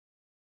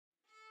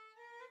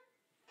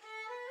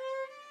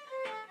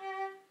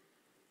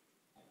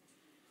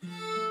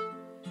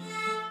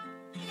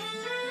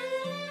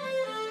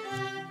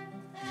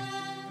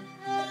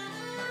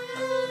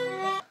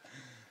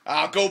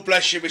God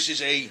bless you,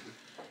 Mrs. E.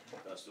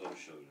 That's what I'm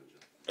showing you.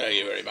 Thank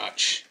you very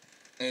much.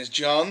 There's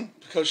John,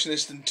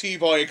 percussionist and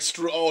T-boy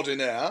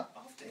extraordinaire.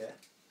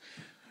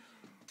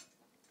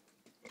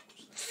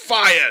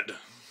 Fired!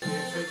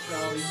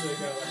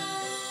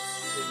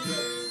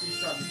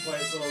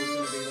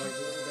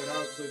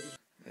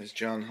 There's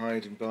John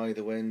hiding by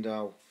the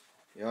window.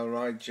 You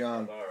alright,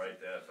 John? I'm alright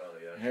there, fella,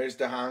 yeah. Here's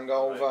the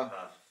hangover.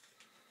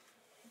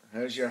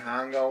 Here's your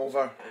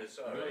hangover. It's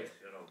alright,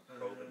 you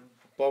know,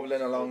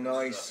 bubbling along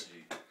nice.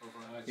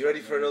 You ready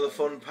for another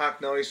fun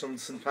packed night from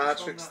St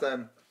Patrick's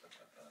then?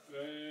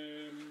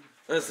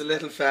 There's the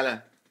little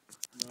fella.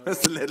 There's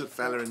the little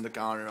fella in the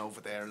corner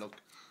over there, look.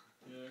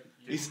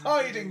 He's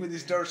hiding with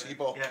his dirty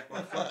book.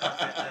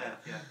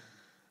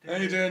 How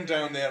you doing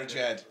down there,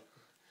 Jed?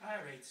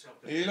 Are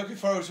you looking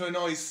forward to a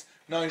nice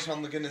night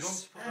on the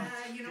Guinness?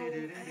 You know, I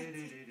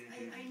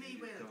may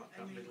well.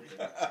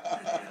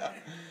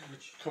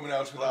 Coming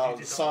out with all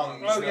the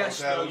songs. Oh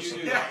yes, no, you do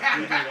that.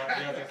 You do that,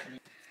 yeah, definitely.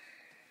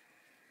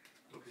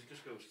 Look, it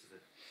just goes to the...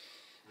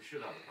 We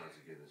should have a pint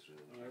of Guinness,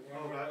 really.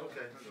 Oh, right,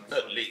 okay.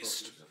 At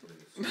least.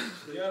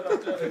 Yeah,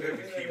 that's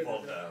Keep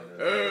on down.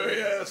 Oh,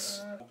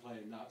 yes. I'm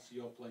playing that, so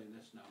you're playing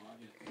this now,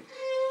 aren't you?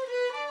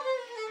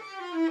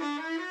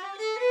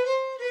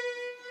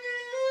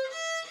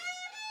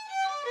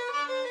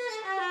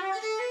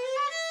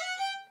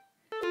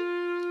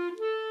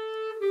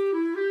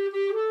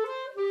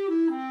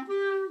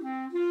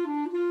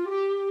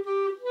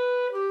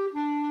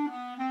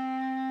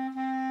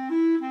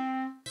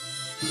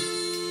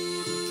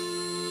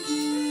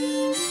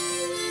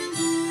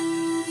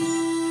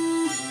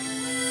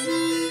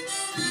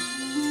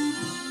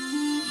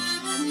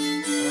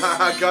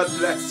 God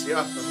bless you.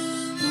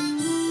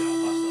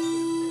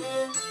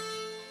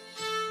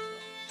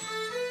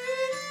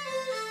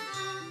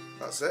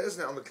 That's it,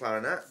 isn't it, on the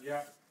clarinet?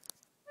 Yeah.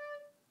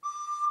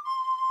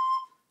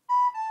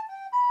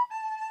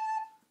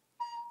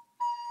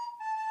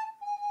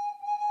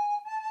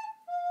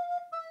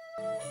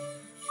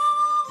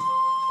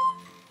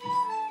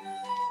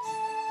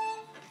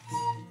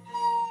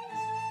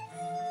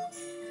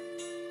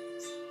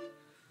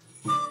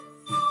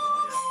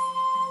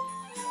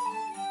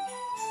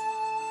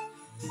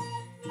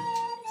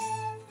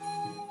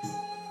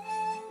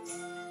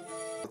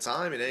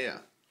 Time in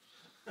here.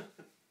 Do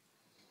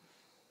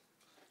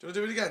you want to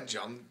do it again,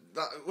 John?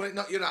 Wait,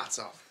 knock your hat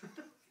off.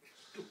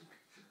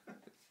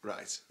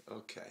 Right,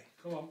 okay.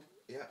 Come on.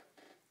 Yeah.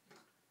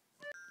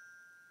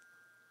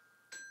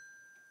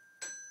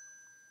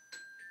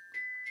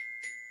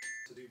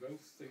 To do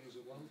both things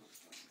at once.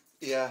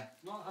 Yeah.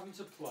 Not having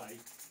to play.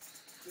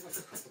 Be like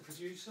a proper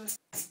producer.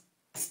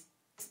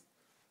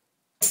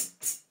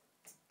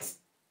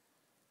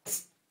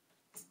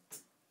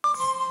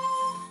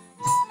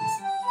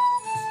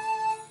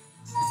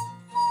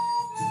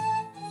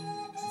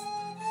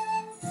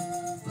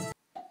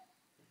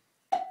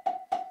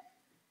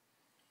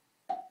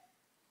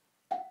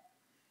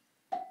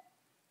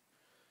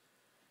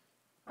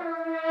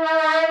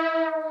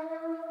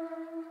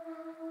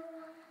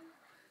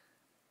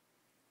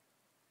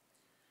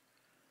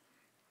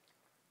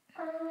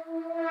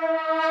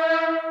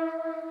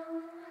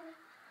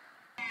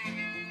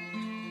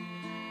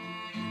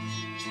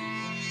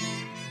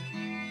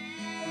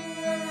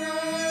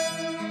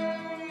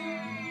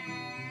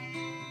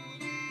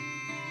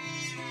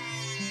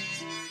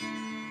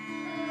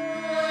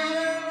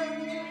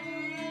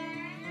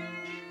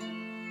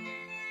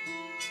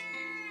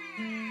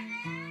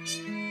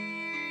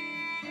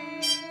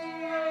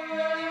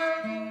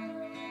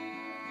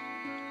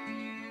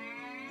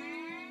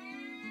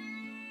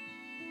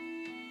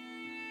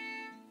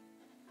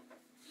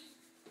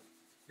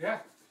 Yeah.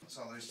 That's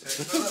all there is to it.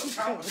 A little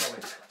counter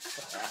going.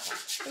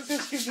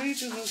 Just give me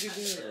just what you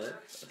do.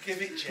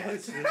 Give it,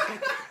 Jet.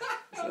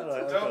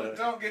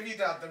 Don't give your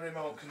dad the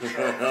remote control.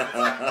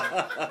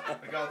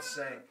 For God's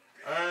sake.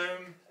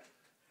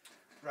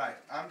 Right,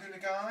 I'm doing a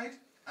guide,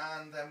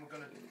 and then we're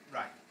going to...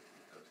 Right,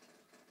 good.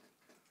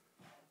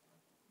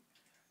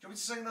 Do you want me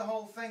to sing the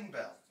whole thing,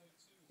 Bill?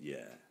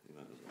 Yeah, you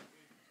might as well.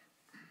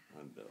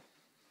 I'm Bill.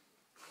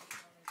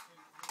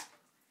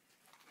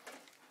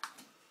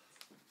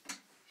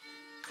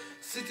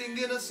 Sitting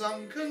in a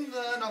sunken,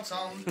 not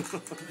on.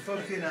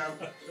 Fucking hell.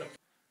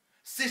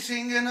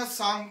 Sitting in a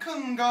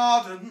sunken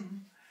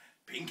garden,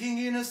 pinking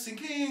in a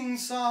sinking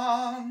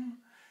sun,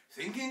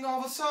 thinking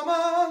of a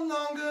summer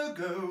long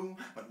ago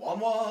when one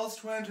was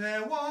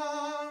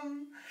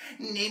 21,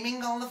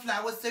 naming all the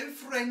flowers so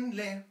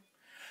friendly,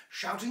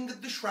 shouting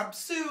at the shrubs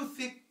so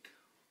thick.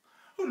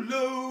 Oh,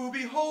 lo,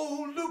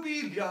 behold,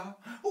 lobelia,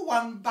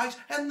 one bite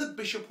and the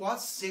bishop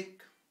was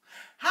sick.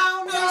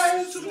 How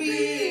nice to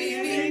be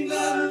in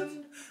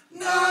England,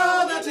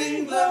 now that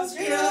England's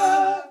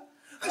here.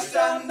 I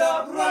stand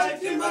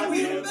upright in my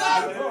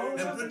wheelbarrow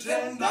and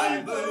pretend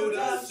I'm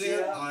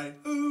Boadicea.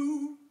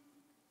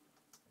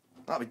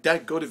 That'd be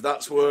dead good if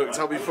that's worked.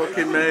 I'll be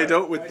fucking made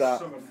up with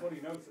that.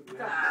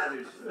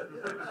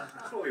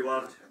 That's what we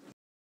want.